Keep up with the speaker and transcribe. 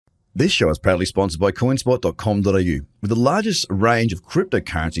This show is proudly sponsored by coinspot.com.au, with the largest range of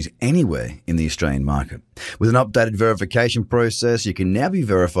cryptocurrencies anywhere in the Australian market. With an updated verification process, you can now be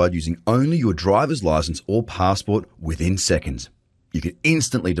verified using only your driver's license or passport within seconds. You can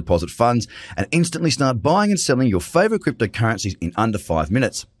instantly deposit funds and instantly start buying and selling your favorite cryptocurrencies in under 5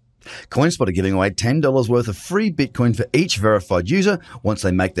 minutes. CoinSpot are giving away $10 worth of free Bitcoin for each verified user once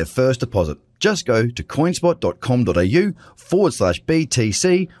they make their first deposit. Just go to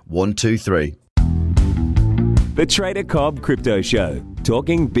coinspot.com.au/BTC123. The Trader Cobb Crypto Show,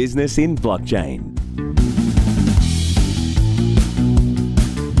 talking business in blockchain.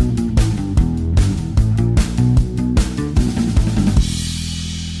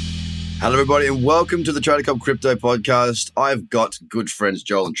 Hello, everybody, and welcome to the Trader Cobb Crypto Podcast. I've got good friends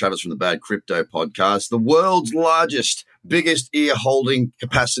Joel and Travis from the Bad Crypto Podcast, the world's largest, biggest ear-holding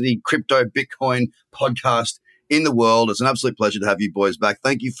capacity crypto Bitcoin podcast in the world. It's an absolute pleasure to have you boys back.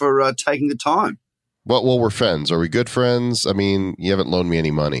 Thank you for taking the time. Well, we're friends. Are we good friends? I mean, you haven't loaned me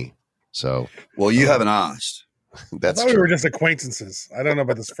any money, so. Well, you haven't asked. That's I thought we were just acquaintances. I don't know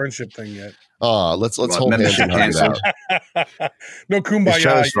about this friendship thing yet. Let's hold hands and hug it out. No kumbaya. Is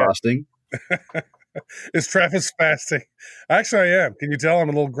Travis fasting? Is Travis fasting? Actually, I am. Can you tell I'm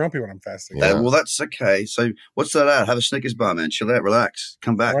a little grumpy when I'm fasting? Yeah. Well, that's okay. So what's that at? Have a Snickers bar, man. Chill out, relax.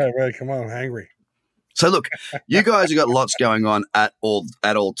 Come back. Right. Come on, I'm hangry. So look, you guys have got lots going on at all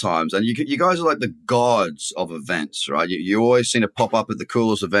times, and you guys are like the gods of events, right? You always seem to pop up at the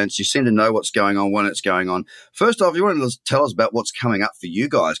coolest events. You seem to know what's going on when it's going on. First off, you want to tell us about what's coming up for you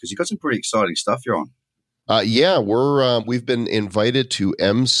guys, because you've got some pretty exciting stuff you're on. We've been invited to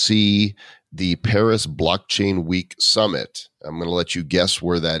MC the Paris Blockchain Week Summit. I'm going to let you guess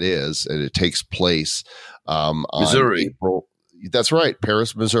where that is, and it takes place Missouri. on April. That's right,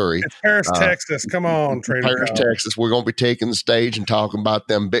 Paris, Missouri. It's Paris, Texas. Come on, Trader Paris, Cobb. Texas. We're going to be taking the stage and talking about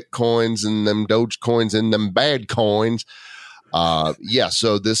them Bitcoins and them Dogecoins and them bad coins.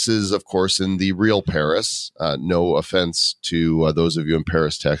 So this is, of course, in the real Paris. No offense to those of you in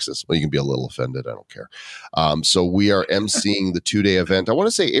Paris, Texas. Well, you can be a little offended. I don't care. So we are emceeing the 2-day event. I want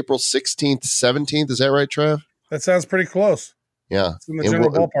to say April 16th, 17th. Is that right, Trev? That sounds pretty close. Yeah. It's in the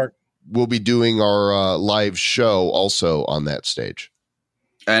general ballpark. We'll be doing our live show also on that stage.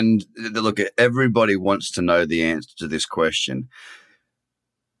 And look, everybody wants to know the answer to this question.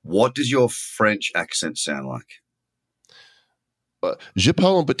 What does your French accent sound like? Je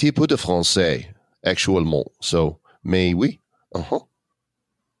parle un petit peu de français, actuellement. So, mais oui. Uh-huh.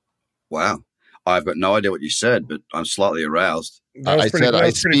 Wow. I've got no idea what you said, but I'm slightly aroused. I said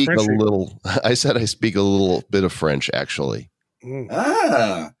I speak a little bit of French, actually. Mm.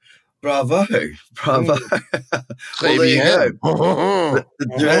 Ah, bravo. Well, there you go.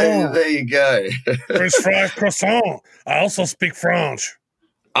 There you go. French fries croissant. I also speak French.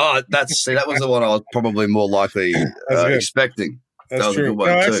 Oh, that was the one I was probably more likely expecting. That's that was true. a good one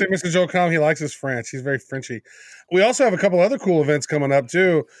No, too. actually, Mr. Joe Comm, he likes his French. He's very Frenchy. We also have a couple other cool events coming up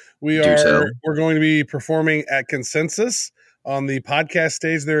too. We're going to be performing at Consensus on the podcast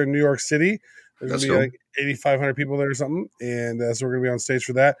stage there in New York City. There's going to be like 8,500 people there or something, and so we're going to be on stage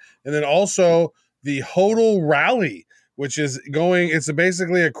for that. And then also the HODL Rally, which is going. It's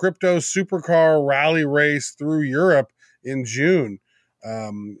basically a crypto supercar rally race through Europe in June.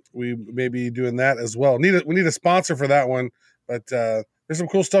 We may be doing that as well. We need a sponsor for that one. But there's some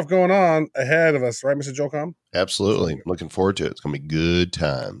cool stuff going on ahead of us, right, Mr. Joe Comm? Absolutely. I'm looking forward to it. It's going to be good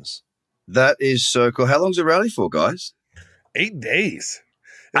times. That is so cool. How long's the rally for, guys? 8 days.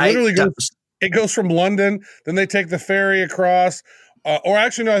 It goes from London, then they take the ferry across. Or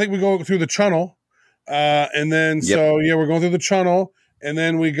actually, no, I think we go through the Channel. And then, we're going through the Channel. And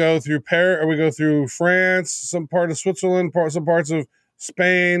then we go through we go through France, some part of Switzerland, some parts of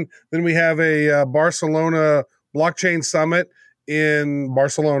Spain. Then we have a Barcelona blockchain summit in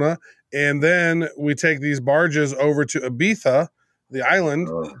Barcelona, and then we take these barges over to Ibiza, the island,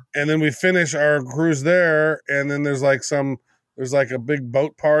 and then we finish our cruise there, and then there's like a big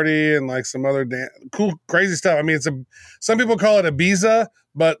boat party and like some other cool crazy stuff. I mean, some people call it Ibiza,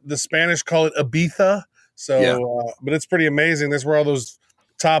 but the Spanish call it Ibiza. So but it's pretty amazing. That's where all those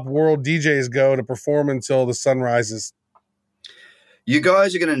top world DJs go to perform until the sun rises. You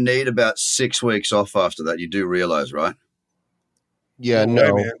guys are going to need about 6 weeks off after that. You do realize, right? Yeah,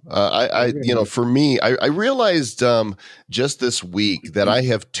 for me, I realized just this week that I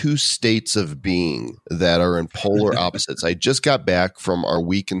have two states of being that are in polar opposites. I just got back from our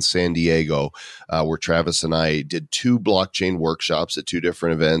week in San Diego, where Travis and I did 2 blockchain workshops at 2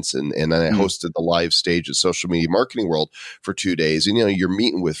 different events, and then I hosted the live stage at Social Media Marketing World for 2 days. And, you're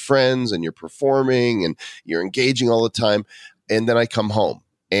meeting with friends and you're performing and you're engaging all the time. And then I come home.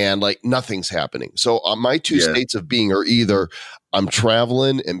 and like nothing's happening. So my two states of being are either I'm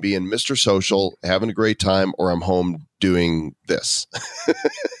traveling and being Mr. Social, having a great time, or I'm home doing this.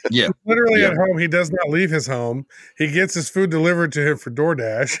 Literally at home, he does not leave his home. He gets his food delivered to him for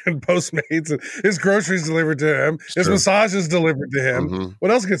DoorDash and Postmates, and his groceries delivered to him. His massage is delivered to him. Mm-hmm.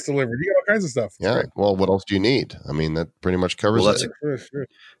 What else gets delivered? You get all kinds of stuff. It's great. Well, what else do you need? I mean, that pretty much covers it.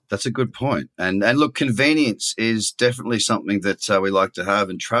 That's a good point. And look, convenience is definitely something that we like to have.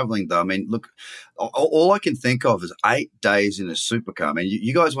 And traveling, though, I mean, look, all I can think of is 8 days in a supercar. I mean,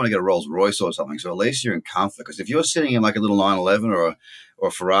 you guys want to get a Rolls Royce or something, so at least you're in comfort. Because if you're sitting in like a little 911 or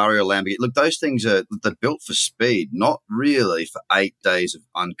a Ferrari or Lamborghini, look, those things they're built for speed, not really for 8 days of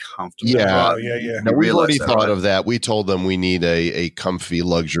uncomfortable driving. Now, we've already thought of that. We told them we need a comfy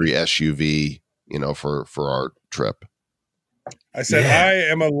luxury SUV, for our trip. I said,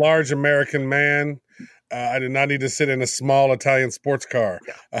 I am a large American man. I do not need to sit in a small Italian sports car.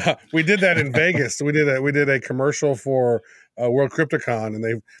 We did that in Vegas. We did a commercial for World CryptoCon, and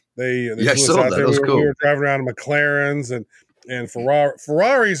they flew us out there. We were driving around in McLarens and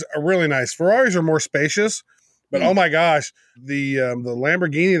Ferraris are really nice. Ferraris are more spacious, but oh my gosh, the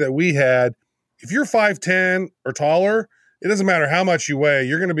Lamborghini that we had, if you're 5'10" or taller, it doesn't matter how much you weigh,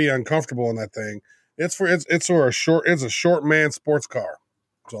 you're going to be uncomfortable in that thing. It's a short man sports car.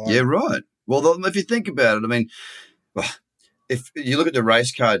 Right. Well, if you think about it, I mean, if you look at the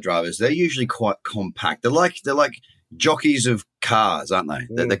race car drivers, they're usually quite compact. They're like jockeys of cars, aren't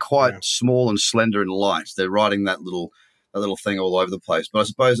they? They're quite small and slender and light. They're riding that little thing all over the place. But I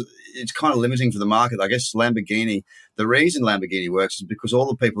suppose it's kind of limiting for the market. I guess Lamborghini, the reason Lamborghini works is because all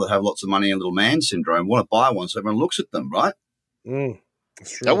the people that have lots of money and little man syndrome want to buy one, so everyone looks at them, right?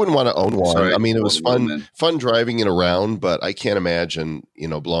 I wouldn't want to own one. Sorry, I mean, it was fun driving it around, but I can't imagine,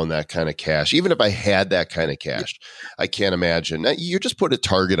 blowing that kind of cash. Even if I had that kind of cash, I can't imagine. You just put a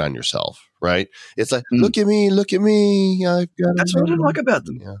target on yourself, right? It's like, look at me. I've got. That's what I like about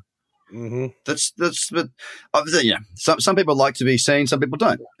them. Yeah. Mm-hmm. Some people like to be seen, some people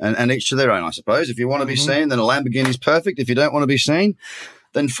don't, and each to their own, I suppose. If you want to be seen, then a Lamborghini's perfect. If you don't want to be seen,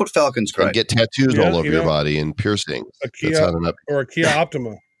 then Foot Falcon's great. And get tattoos all over your body and piercings. Or a Kia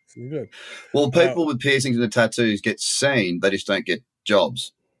Optima. Good. Well, people with piercings and the tattoos get seen; they just don't get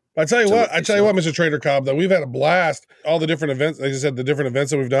jobs. I tell you what, Mr. Trader Cobb, though, we've had a blast. All the different events, like I said, the different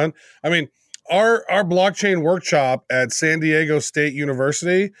events that we've done. I mean, our blockchain workshop at San Diego State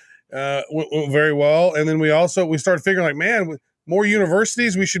University went very well, and then we started figuring like, man, more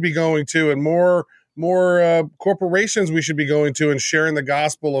universities we should be going to, and more corporations we should be going to, and sharing the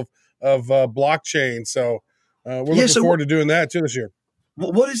gospel of blockchain. So we're looking forward to doing that too this year.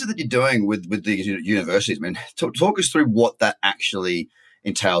 What is it that you're doing with these universities? I mean, talk us through what that actually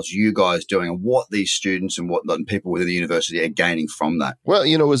entails, you guys doing, and what these students and whatnot and people within the university are gaining from that. Well,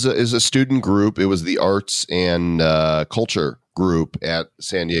 as a student group, it was the arts and culture group at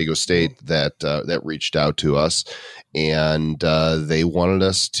San Diego State that reached out to us, and they wanted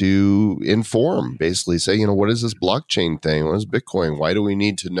us to inform, basically say, what is this blockchain thing? What is Bitcoin? Why do we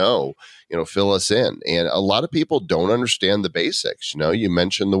need to know? Fill us in. And a lot of people don't understand the basics. You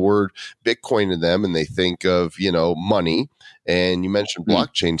mention the word Bitcoin to them and they think of, money, and you mention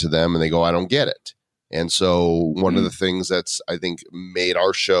blockchain to them and they go, I don't get it. And so one of the things that's, I think, made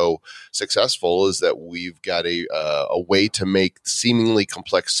our show successful is that we've got a way to make seemingly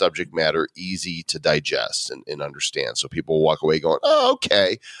complex subject matter easy to digest and understand. So people walk away going, oh,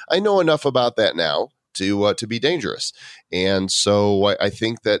 okay, I know enough about that now to be dangerous. And so I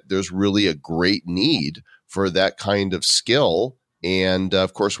think that there's really a great need for that kind of skill. And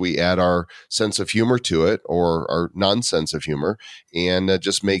of course, we add our sense of humor to it, or our nonsense of humor, and it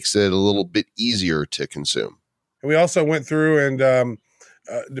just makes it a little bit easier to consume. And we also went through and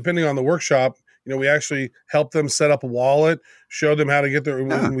depending on the workshop, we actually helped them set up a wallet, showed them how to get there.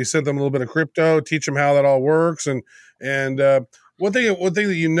 We sent them a little bit of crypto, teach them how that all works. And one thing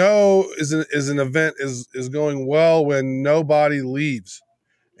that is an event is going well when nobody leaves.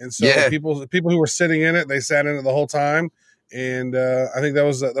 And so people who were sitting in it, they sat in it the whole time. And I think that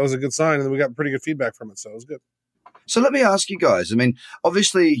was a good sign, and we got pretty good feedback from it, so it was good. So let me ask you guys. I mean,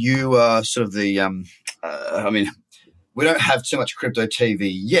 obviously you are sort of the. We don't have too much crypto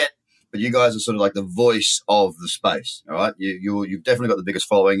TV yet, but you guys are sort of like the voice of the space. All right, you've definitely got the biggest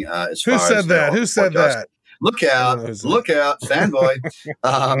following. Who said that? Who said that? Look out, fanboy.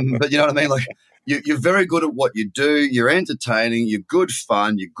 But you know what I mean, like. You're very good at what you do. You're entertaining. You're good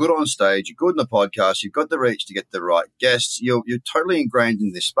fun. You're good on stage. You're good in the podcast. You've got the reach to get the right guests. You're totally ingrained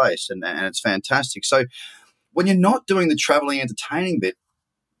in this space, and it's fantastic. So when you're not doing the traveling entertaining bit,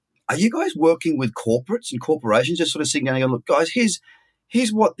 are you guys working with corporates and corporations just sort of sitting down and going, look, guys, here's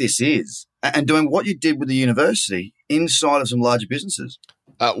here's what this is, and doing what you did with the university inside of some larger businesses?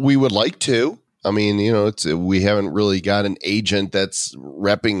 We would like to. I mean, we haven't really got an agent that's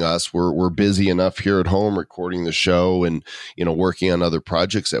repping us. We're busy enough here at home recording the show and, working on other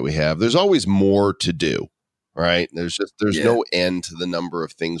projects that we have. There's always more to do, right? There's no end to the number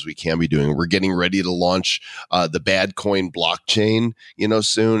of things we can be doing. We're getting ready to launch the Bad Coin blockchain,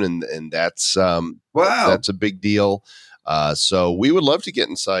 soon. And that's, wow, that's a big deal. So we would love to get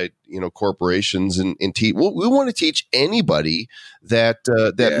inside, corporations and teach. We want to teach anybody that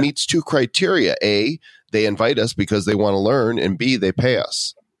meets two criteria. A, they invite us because they want to learn, and B, they pay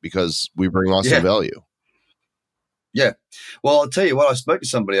us because we bring awesome value. Yeah. Well, I'll tell you what, I spoke to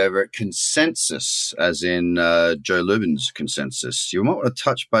somebody over at Consensus, as in Joe Lubin's Consensus. You might want to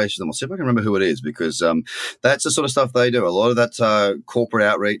touch base with them. I'll see if I can remember who it is, because that's the sort of stuff they do. A lot of that's corporate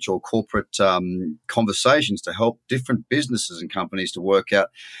outreach or corporate conversations to help different businesses and companies to work out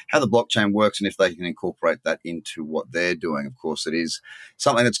how the blockchain works and if they can incorporate that into what they're doing. Of course, it is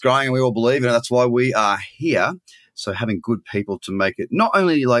something that's growing and we all believe in it. That's why we are here. So having good people to make it, not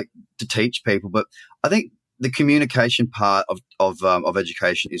only like to teach people, but I think the communication part of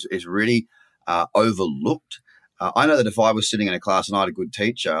education is really overlooked. I know that if I was sitting in a class and I had a good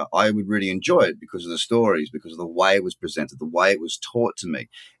teacher, I would really enjoy it because of the stories, because of the way it was presented, the way it was taught to me.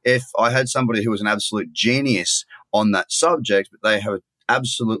 If I had somebody who was an absolute genius on that subject, but they have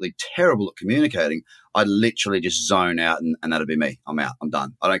absolutely terrible at communicating, I'd literally just zone out and that'd be me. I'm out. I'm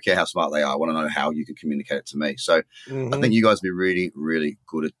done. I don't care how smart they are. I want to know how you can communicate it to me. So I think you guys would be really, really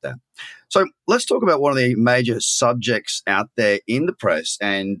good at that. So let's talk about one of the major subjects out there in the press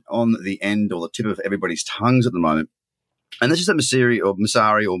and on the end or the tip of everybody's tongues at the moment. And this is that Masiri, I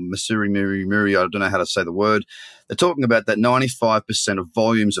don't know how to say the word. They're talking about that 95% of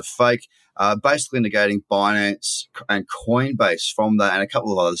volumes are fake, basically negating Binance and Coinbase from that, and a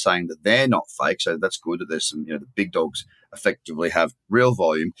couple of others saying that they're not fake. So that's good that there's some, the big dogs effectively have real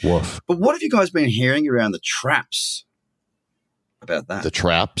volume. Woof. But what have you guys been hearing around the traps about that? The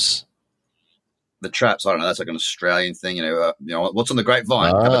traps? The traps, I don't know. That's like an Australian thing, what's on the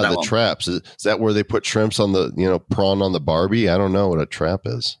grapevine? The traps. Is that where they put shrimps on the, prawn on the Barbie? I don't know what a trap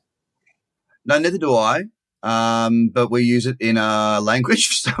is. No, neither do I. But we use it in language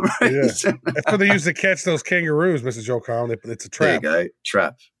for some reason. Yeah. That's what they use to catch those kangaroos, Mrs. Joe Collins. It's a trap. There you go,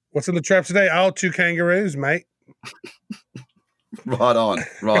 trap. What's in the trap today? Oh, 2 kangaroos, mate. Right on.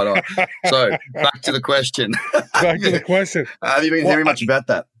 So back to the question. Have you been hearing much about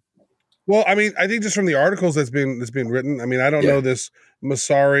that? Well, I mean, I think just from the articles that's been written. I mean, I don't know this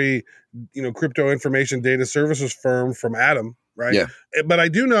Masari, crypto information data services firm from Adam, right? Yeah. But I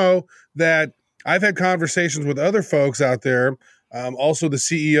do know that I've had conversations with other folks out there. Also, the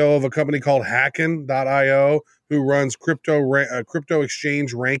CEO of a company called Hacken.io, who runs crypto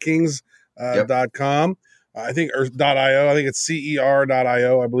exchange rankings.com. I think, or .io. I think it's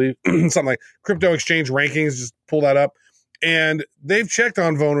CER.io, I believe. Something like crypto exchange rankings. Just pull that up. And they've checked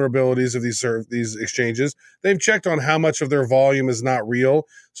on vulnerabilities of these exchanges. They've checked on how much of their volume is not real.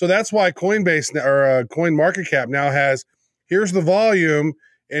 So that's why Coinbase or CoinMarketCap now has, here's the volume,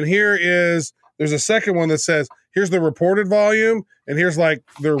 and there's a second one that says, here's the reported volume, and here's like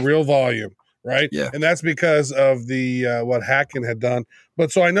their real volume, right? Yeah. And that's because of the what Hacken had done.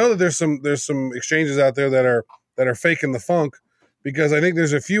 But so I know that there's some exchanges out there that are faking the funk, because I think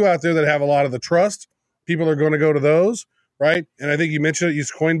there's a few out there that have a lot of the trust. People are going to go to those. Right. And I think you mentioned it.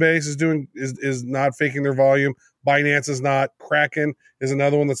 Coinbase is not faking their volume. Binance is not. Kraken is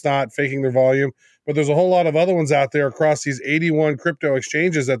another one that's not faking their volume. But there's a whole lot of other ones out there across these 81 crypto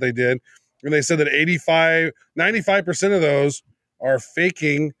exchanges that they did. And they said that 95% of those are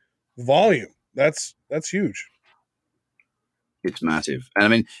faking volume. That's huge. It's massive. And I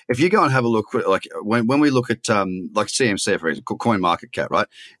mean, if you go and have a look, like when we look at like CMC, for example, CoinMarketCap, right?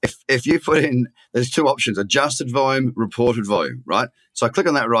 If you put in, there's two options: adjusted volume, reported volume, right? So I click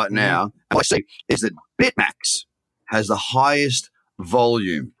on that right now, and what I see is that BitMax has the highest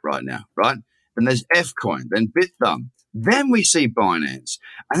volume right now, right? Then there's Fcoin, then BitThumb, then we see Binance,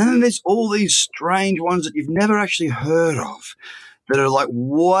 and then there's all these strange ones that you've never actually heard of, that are like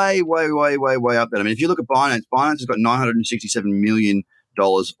way, way, way, way, way up there. I mean, if you look at Binance has got $967 million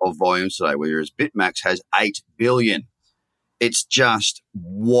of volume today, whereas BitMax has $8 billion. It's just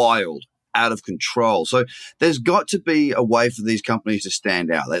wild, out of control. So there's got to be a way for these companies to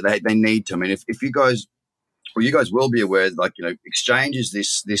stand out. They need to. I mean, if you guys will be aware, like, exchanges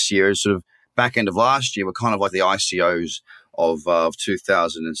this year, sort of back end of last year, were kind of like the ICOs of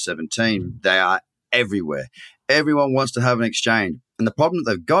 2017. They are everywhere. Everyone wants to have an exchange. And the problem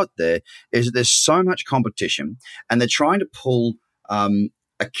that they've got there is that there's so much competition, and they're trying to pull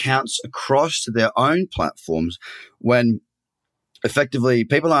accounts across to their own platforms when effectively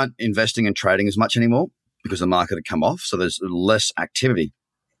people aren't investing and trading as much anymore because the market had come off, so there's less activity.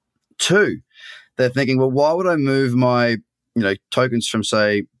 2, they're thinking, well, why would I move my tokens from,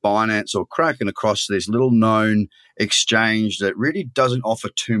 say, Binance or Kraken across this little known exchange that really doesn't offer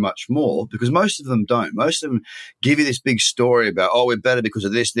too much more, because most of them don't. Most of them give you this big story about, oh, we're better because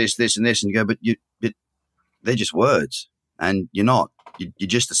of this, this, this, and this, and you go, but they're just words, and you're not. You're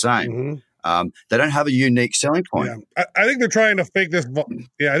just the same. Mm-hmm. They don't have a unique selling point. Yeah. I think they're trying to fake this.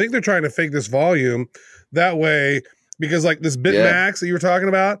 I think they're trying to fake this volume that way, because like this BitMax that you were talking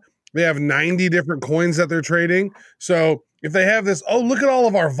about, they have 90 different coins that they're trading. So if they have this, oh, look at all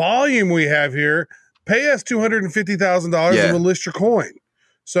of our volume we have here, pay us $250,000 and we'll list your coin.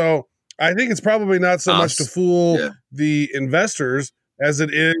 So I think it's probably not so much to fool the investors as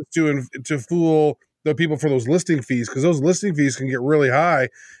it is to fool the people for those listing fees, because those listing fees can get really high.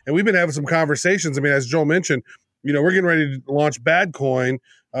 And we've been having some conversations. I mean, as Joel mentioned, we're getting ready to launch Badcoin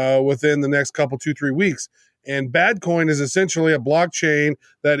within the next couple, 2-3 weeks. And Badcoin is essentially a blockchain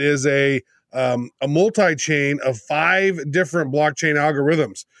that is a multi-chain of 5 different blockchain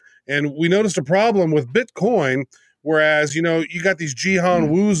algorithms. And we noticed a problem with Bitcoin, whereas, you got these Jihan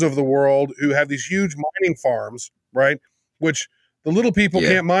Woos of the world who have these huge mining farms, right? Which the little people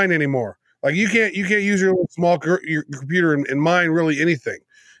can't mine anymore. Like you can't use your small your computer and mine really anything.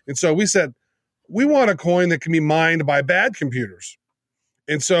 And so we said, we want a coin that can be mined by bad computers.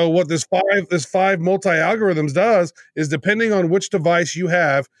 And so what this five multi-algorithms does is, depending on which device you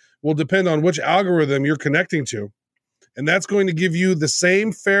have, will depend on which algorithm you're connecting to. And that's going to give you the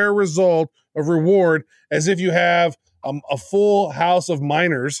same fair result of reward as if you have a full house of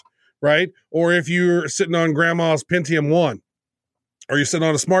miners, right? Or if you're sitting on grandma's Pentium 1, or you're sitting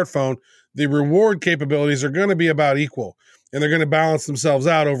on a smartphone, the reward capabilities are going to be about equal, and they're going to balance themselves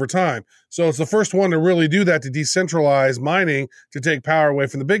out over time. So it's the first one to really do that, to decentralize mining, to take power away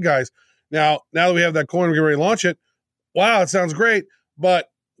from the big guys. Now that we have that coin, we're getting ready to launch it. Wow, it sounds great, but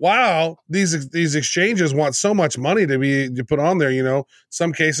wow, these exchanges want so much money to put on there.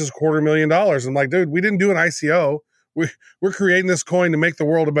 Some cases $250,000. I'm like, dude, we didn't do an ICO. We're creating this coin to make the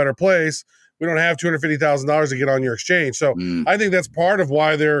world a better place. We don't have $250,000 to get on your exchange. So I think that's part of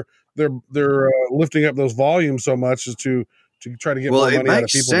why they're lifting up those volumes so much, is to try to get more money out of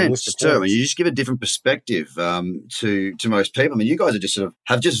people. Well, it makes sense too. I mean, you just give a different perspective to most people. I mean, you guys are just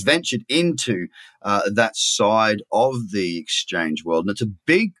have ventured into that side of the exchange world, and it's a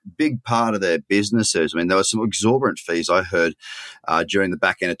big part of their businesses. I mean, there were some exorbitant fees I heard during the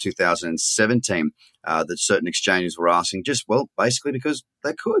back end of 2017 that certain exchanges were asking, basically because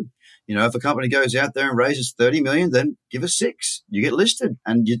they could. If a company goes out there and raises 30 million, then give us 6. You get listed.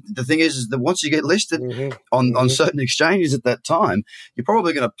 And the thing is that once you get listed on certain exchanges at that time, you're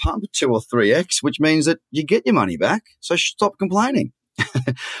probably going to pump 2 or 3x, which means that you get your money back. So stop complaining.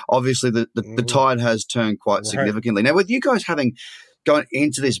 Obviously, the tide has turned quite significantly. Now, with you guys having gone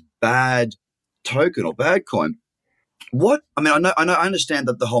into this bad token or bad coin, I understand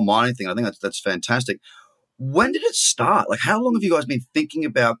that the whole mining thing. I think that's fantastic. When did it start? Like, how long have you guys been thinking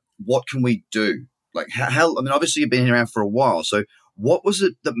about what can we do? Like, obviously you've been around for a while. So what was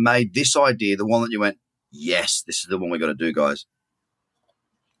it that made this idea the one that you went, yes, this is the one we got to do, guys?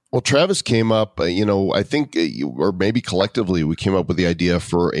 Well, Travis came up, I think, or maybe collectively, we came up with the idea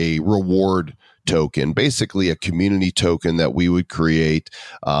for a reward token, basically a community token that we would create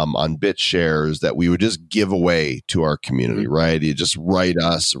on BitShares that we would just give away to our community, right? You just write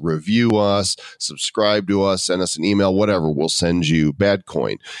us, review us, subscribe to us, send us an email, whatever. We'll send you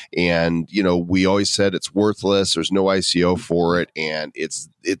Badcoin. And, we always said it's worthless. There's no ICO for it. And it's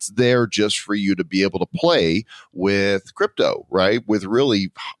there just for you to be able to play with crypto, right? With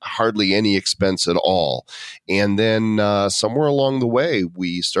really hardly any expense at all. And then somewhere along the way,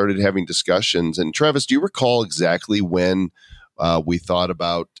 we started having discussions. And Travis, do you recall exactly when we thought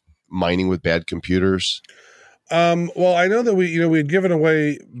about mining with bad computers? Well, I know that we had given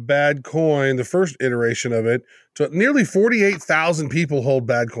away Badcoin, the first iteration of it, to nearly 48,000 people hold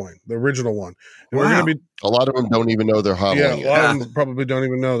Badcoin, the original one. And wow. We're going to be a lot of them don't even know they're hodling. Yeah, a lot of them probably don't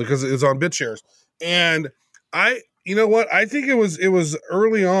even know because it's on BitShares. And I think it was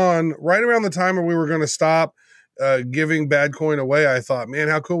early on, right around the time where we were going to stop giving Badcoin away. I thought, man,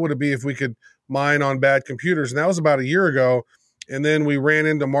 how cool would it be if we could mine on bad computers? And that was about a year ago. And then we ran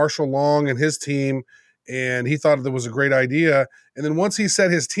into Marshall Long and his team, and he thought that was a great idea. And then once he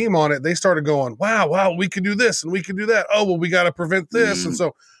set his team on it, they started going, wow, we could do this and we could do that. Oh, well, we got to prevent this. And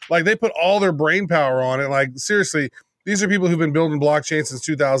so they put all their brain power on it. Like, seriously, these are people who've been building blockchain since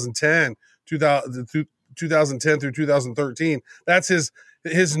 2010, 2010 through 2013. That's his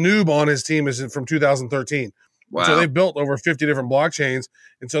noob on his team is from 2013. Wow. So they built over 50 different blockchains.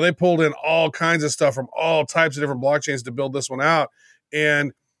 And so they pulled in all kinds of stuff from all types of different blockchains to build this one out.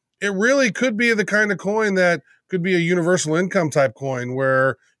 And it really could be the kind of coin that could be a universal income type coin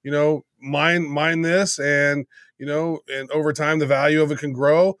where, mine this and, and over time the value of it can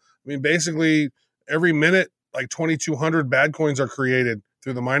grow. I mean, basically every minute, like 2,200 bad coins are created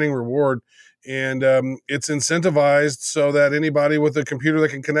through the mining reward. And it's incentivized so that anybody with a computer that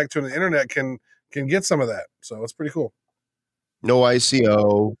can connect to the internet can get some of that. So it's pretty cool. No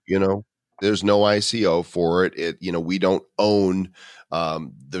ICO, there's no ICO for it. We don't own,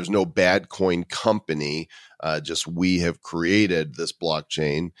 there's no bad coin company. Just we have created this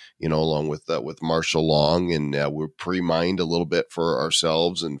blockchain, along with Marshall Long, and we're pre-mined a little bit for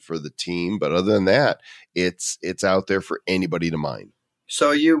ourselves and for the team. But other than that, it's out there for anybody to mine.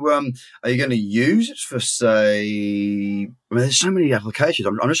 So are you going to use it for, say, there's so many applications.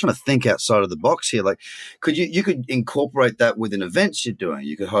 I'm just trying to think outside of the box here. Like, you could incorporate that within events you're doing.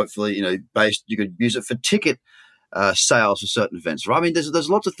 You could hopefully, you could use it for ticket sales for certain events, right? I mean, there's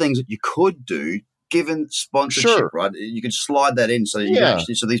lots of things that you could do given sponsorship, right? You could slide that in so you can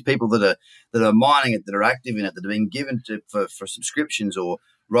actually, so these people that are mining it, that are active in it, that are being given for subscriptions or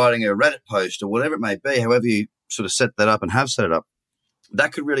writing a Reddit post or whatever it may be, however you sort of set that up and have set it up,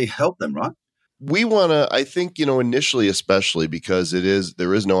 that could really help them, right? We want to, I think, initially, especially because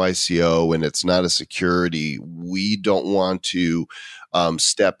there is no ICO and it's not a security, we don't want to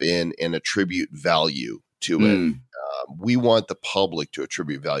step in and attribute value to it. We want the public to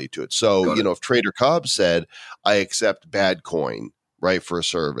attribute value to it. So, if Trader Cobb said, I accept bad coin, right, for a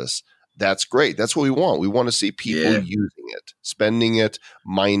service, that's great. That's what we want. We want to see people using it, spending it,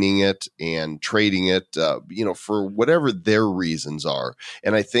 mining it, and trading it, for whatever their reasons are.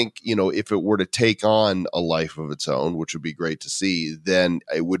 And I think, if it were to take on a life of its own, which would be great to see, then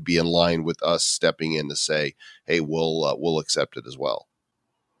it would be in line with us stepping in to say, hey, we'll accept it as well.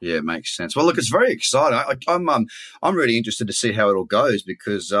 Yeah, it makes sense. Well, look, it's very exciting. I'm really interested to see how it all goes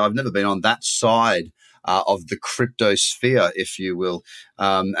because I've never been on that side of the crypto sphere, if you will,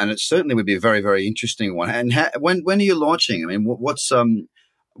 and it certainly would be a very, very interesting one. And when are you launching? I mean, what's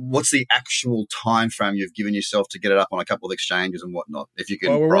the actual time frame you've given yourself to get it up on a couple of exchanges and whatnot? If you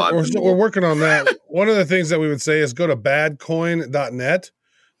can, we're working on that. One of the things that we would say is go to badcoin.net.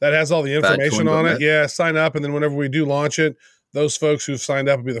 That has all the information on it. Yeah, sign up, and then whenever we do launch it, those folks who've signed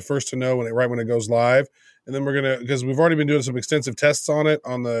up will be the first to know when it goes live. And then because we've already been doing some extensive tests on it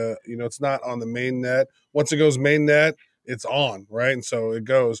on the, it's not on the main net. Once it goes main net, it's on, right? And so it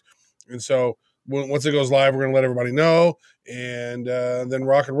goes. And so once it goes live, we're going to let everybody know and then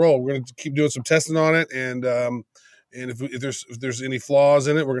rock and roll. We're going to keep doing some testing on it. And if there's any flaws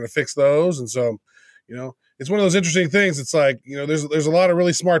in it, we're going to fix those. And so, it's one of those interesting things. It's like, there's a lot of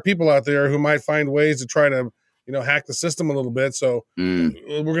really smart people out there who might find ways to try to, hack the system a little bit. So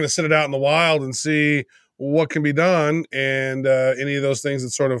we're going to sit it out in the wild and see what can be done. And any of those things that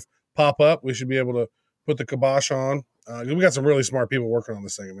sort of pop up, we should be able to put the kibosh on. We got some really smart people working on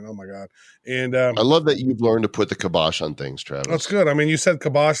this thing. I mean, oh my God. And I love that you've learned to put the kibosh on things, Travis. That's good. I mean, you said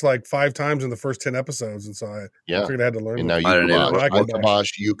kibosh like 5 times in the first 10 episodes. And so I figured I had to learn. And now you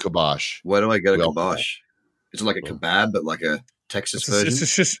kibosh, you kibosh. Where do I get a kibosh? Is it like a kebab, but like a Texas version?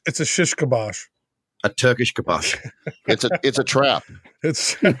 It's a shish kibosh. A Turkish kibosh. It's a trap.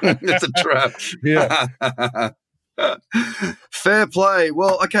 It's a trap. Yeah. Fair play.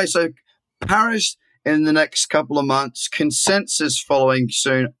 Well, okay, so Paris in the next couple of months, consensus following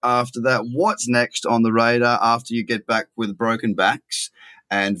soon after that. What's next on the radar after you get back with broken backs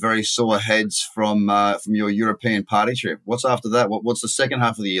and very sore heads from your European party trip? What's after that? What's the second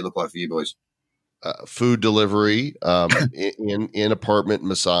half of the year look like for you boys? Food delivery, in apartment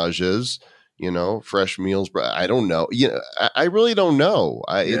massages. Fresh meals. I don't know. I really don't know.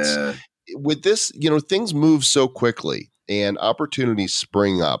 It's with this, things move so quickly and opportunities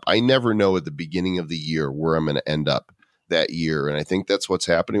spring up. I never know at the beginning of the year where I'm going to end up that year. And I think that's what's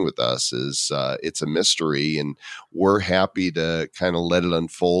happening with us is it's a mystery and we're happy to kind of let it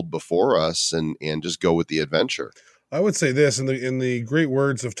unfold before us and just go with the adventure. I would say this in the great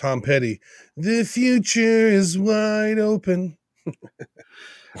words of Tom Petty, the future is wide open.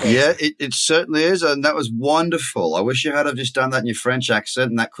 Yeah, it certainly is, and that was wonderful. I wish you had have just done that in your French accent,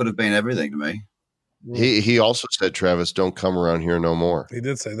 and that could have been everything to me. He also said, Travis, don't come around here no more. He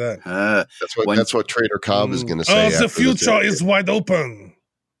did say that. That's what Trader Cobb is going to say. The future is wide open.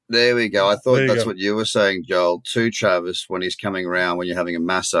 There we go. I thought that's what you were saying, Joel, to Travis when he's coming around when you're having a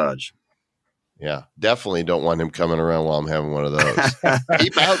massage. Yeah, definitely don't want him coming around while I'm having one of those.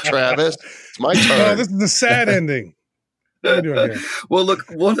 Keep out, Travis. It's my turn. Oh, this is the sad ending. What are we doing here? Well, look,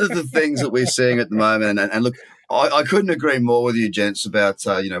 one of the things that we're seeing at the moment, and look, I couldn't agree more with you, gents, about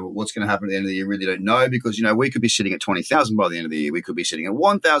what's going to happen at the end of the year. Really don't know, because we could be sitting at 20,000 by the end of the year. We could be sitting at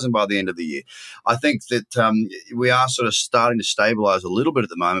 1,000 by the end of the year. I think that we are sort of starting to stabilize a little bit at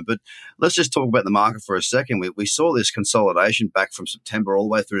the moment. But let's just talk about the market for a second. We saw this consolidation back from September all the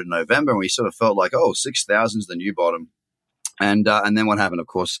way through to November, and we sort of felt like, 6,000 is the new bottom. And then what happened? Of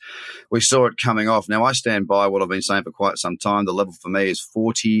course, we saw it coming off. Now, I stand by what I've been saying for quite some time. The level for me is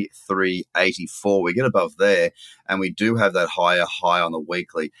 43.84. We get above there, and we do have that higher high on the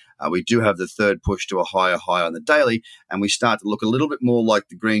weekly. We do have the third push to a higher high on the daily, and we start to look a little bit more like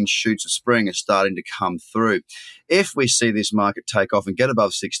the green shoots of spring are starting to come through. If we see this market take off and get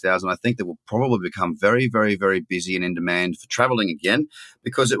above 6,000, I think that we'll probably become very, very, very busy and in demand for traveling again,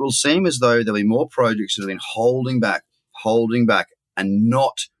 because it will seem as though there'll be more projects that have been holding back and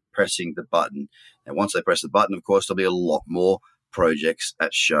not pressing the button. And once they press the button, of course, there'll be a lot more projects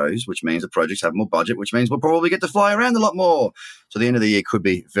at shows, which means the projects have more budget, which means we'll probably get to fly around a lot more. So the end of the year could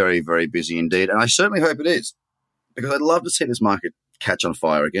be very, very busy indeed. And I certainly hope it is, because I'd love to see this market catch on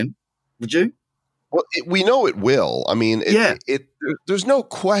fire again. Would you? Well, we know it will. I mean, there's no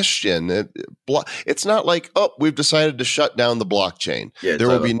question. It's not like, we've decided to shut down the blockchain. Yeah, there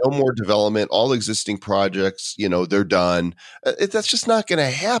will be no more development. All existing projects, they're done. That's just not going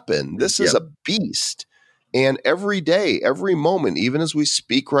to happen. This is a beast. And every day, every moment, even as we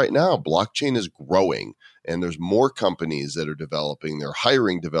speak right now, blockchain is growing. And there's more companies that are developing. They're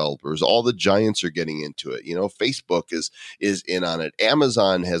hiring developers. All the giants are getting into it. Facebook is in on it.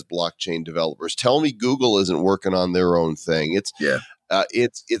 Amazon has blockchain developers. Tell me Google isn't working on their own thing. It's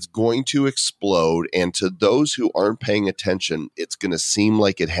going to explode. And to those who aren't paying attention, it's going to seem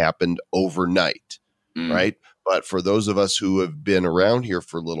like it happened overnight, right? But for those of us who have been around here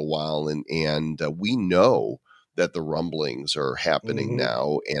for a little while, and we know that the rumblings are happening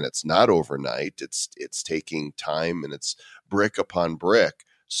now, and it's not overnight. It's taking time, and it's brick upon brick.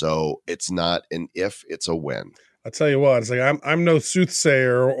 So it's not an if, it's a when. I'll tell you what, it's like I'm no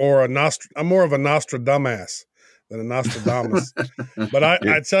soothsayer or I'm more of a Nostradamus than a Nostradamus. But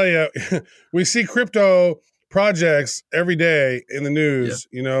I tell you, we see crypto projects every day in the news,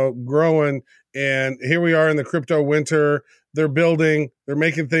 growing. And here we are in the crypto winter. They're building, they're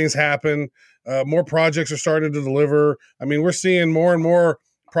making things happen. More projects are starting to deliver. I mean, we're seeing more and more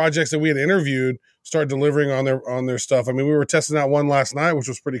projects that we had interviewed start delivering on their stuff. I mean, we were testing out one last night, which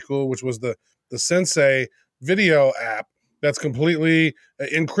was pretty cool, which was the Sensei video app that's completely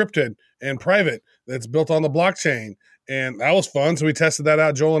encrypted and private, that's built on the blockchain. And that was fun. So we tested that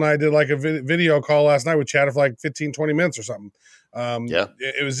out. Joel and I did like a video call last night. We chatted for like 15, 20 minutes or something.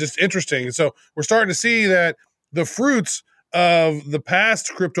 It was just interesting. And so we're starting to see that the fruits of the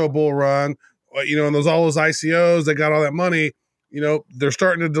past crypto bull run, and all those ICOs that got all that money, they're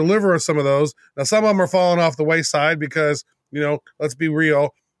starting to deliver some of those. Now, some of them are falling off the wayside because, let's be real,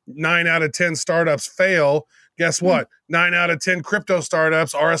 9 out of 10 startups fail. Guess what? 9 out of 10 crypto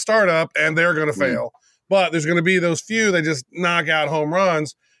startups are a startup, and they're going to fail. But there's going to be those few that just knock out home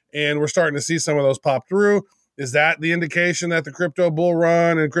runs, and we're starting to see some of those pop through. Is that the indication that the crypto bull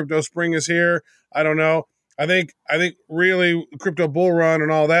run and crypto spring is here? I don't know. I think really crypto bull run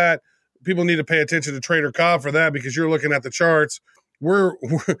and all that, people need to pay attention to Trader Cobb for that, because you're looking at the charts. We're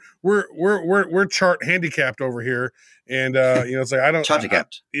chart handicapped over here, and it's like I don't chart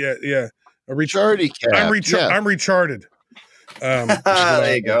capped. Yeah. I'm recharted.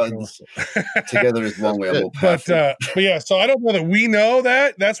 There you go. Together is one way. But yeah, so I don't know that we know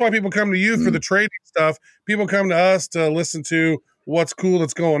that. That's why people come to you for the trading stuff. People come to us to listen to what's cool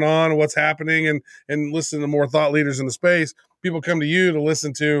that's going on, what's happening, and listen to more thought leaders in the space. People come to you to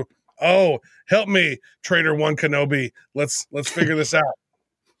listen to, help me, Trader One Kenobi. Let's figure this out.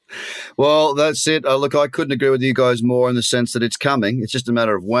 Well, that's it. Look, I couldn't agree with you guys more in the sense that it's coming. It's just a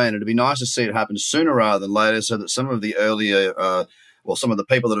matter of when. It'd be nice to see it happen sooner rather than later, so that some of the earlier, some of the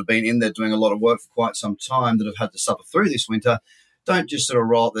people that have been in there doing a lot of work for quite some time that have had to suffer through this winter don't just sort of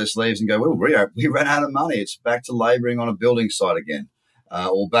roll up their sleeves and go, well, we ran out of money. It's back to labouring on a building site again,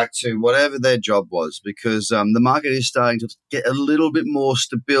 or back to whatever their job was, because the market is starting to get a little bit more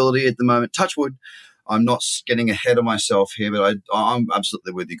stability at the moment. Touch wood. I'm not getting ahead of myself here, but I'm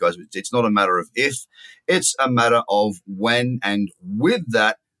absolutely with you guys. It's not a matter of if, it's a matter of when. And with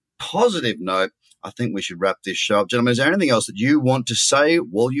that positive note, I think we should wrap this show up. Gentlemen, is there anything else that you want to say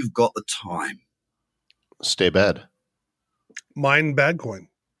while you've got the time? Stay bad. Mine bad coin.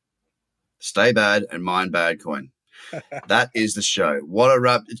 Stay bad and mine bad coin. That is the show. What a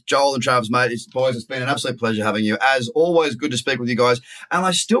wrap. It's Joel and Travis, mate. Boys, it's been an absolute pleasure having you. As always, good to speak with you guys. And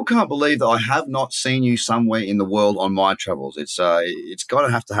I still can't believe that I have not seen you somewhere in the world on my travels. It's got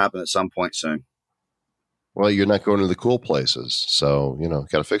to have to happen at some point soon. Well, you're not going to the cool places, so,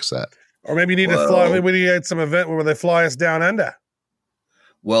 got to fix that. Or maybe you need to fly. Maybe we need to get some event where they fly us down under.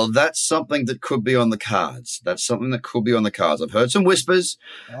 Well, that's something that could be on the cards. I've heard some whispers,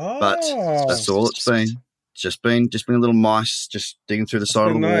 but that's all it's been. It's just been a little mice just digging through the side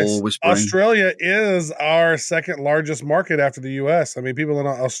of the wall, whispering. Australia is our second largest market after the U.S. I mean, people in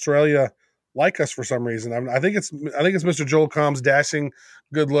Australia like us for some reason. I think it's Mr. Joel Combs' dashing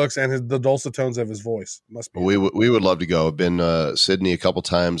good looks and the dulcet tones of his voice. Must be. We would love to go. I've been Sydney a couple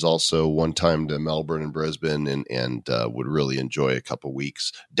times, also one time to Melbourne and Brisbane, and would really enjoy a couple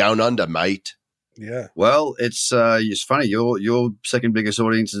weeks down under, mate. Yeah. Well, it's funny. Your second biggest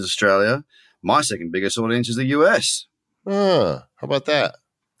audience is Australia. My second biggest audience is the US. How about that?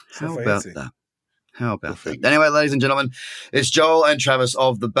 How about that? Anyway, ladies and gentlemen, it's Joel and Travis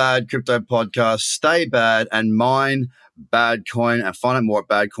of the Bad Crypto Podcast. Stay bad and mine Badcoin, and find out more at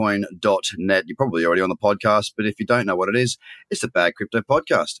badcoin.net. You're probably already on the podcast, but if you don't know what it is, it's the Bad Crypto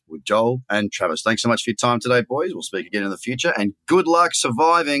Podcast with Joel and Travis. Thanks so much for your time today, boys. We'll speak again in the future, and good luck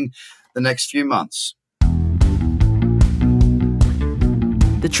surviving the next few months.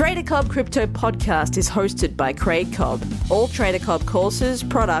 The Trader Cobb Crypto Podcast is hosted by Craig Cobb. All Trader Cobb courses,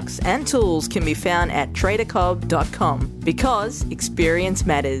 products, and tools can be found at tradercobb.com because experience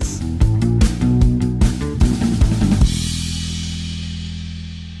matters.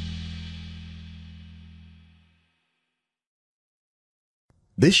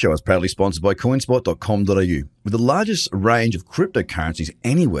 This show is proudly sponsored by coinspot.com.au, with the largest range of cryptocurrencies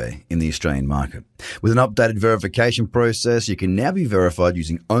anywhere in the Australian market. With an updated verification process, you can now be verified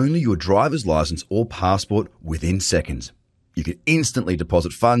using only your driver's license or passport within seconds. You can instantly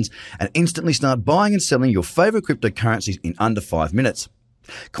deposit funds and instantly start buying and selling your favorite cryptocurrencies in under 5 minutes.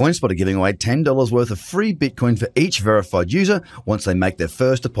 CoinSpot are giving away $10 worth of free Bitcoin for each verified user once they make their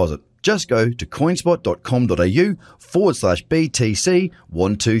first deposit. Just go to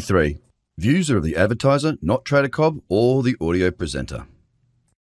coinspot.com.au/BTC123. Views are of the advertiser, not Trader Cobb or the audio presenter.